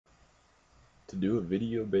To do a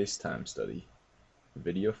video-based time study, a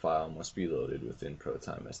video file must be loaded within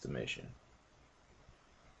ProTime Estimation.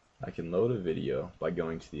 I can load a video by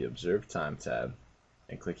going to the Observe Time tab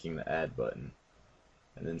and clicking the Add button,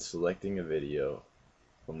 and then selecting a video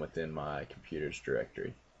from within my computer's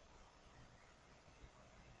directory.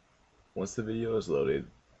 Once the video is loaded,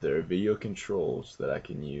 there are video controls that I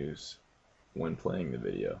can use when playing the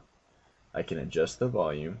video. I can adjust the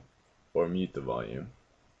volume or mute the volume.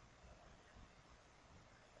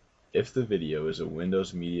 If the video is a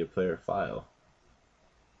Windows Media Player file,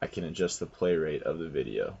 I can adjust the play rate of the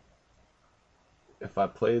video. If I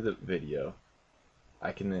play the video,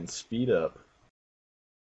 I can then speed up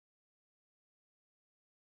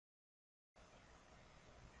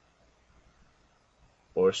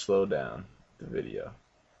or slow down the video.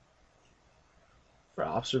 For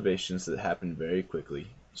observations that happen very quickly,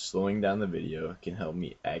 slowing down the video can help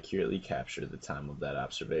me accurately capture the time of that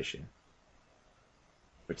observation.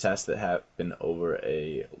 For tasks that happen over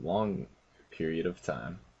a long period of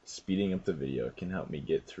time, speeding up the video can help me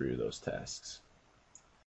get through those tasks.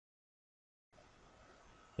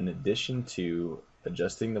 In addition to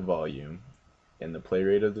adjusting the volume and the play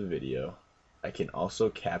rate of the video, I can also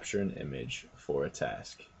capture an image for a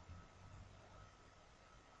task.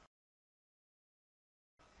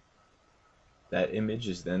 That image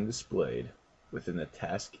is then displayed within the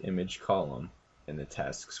task image column in the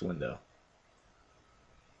tasks window.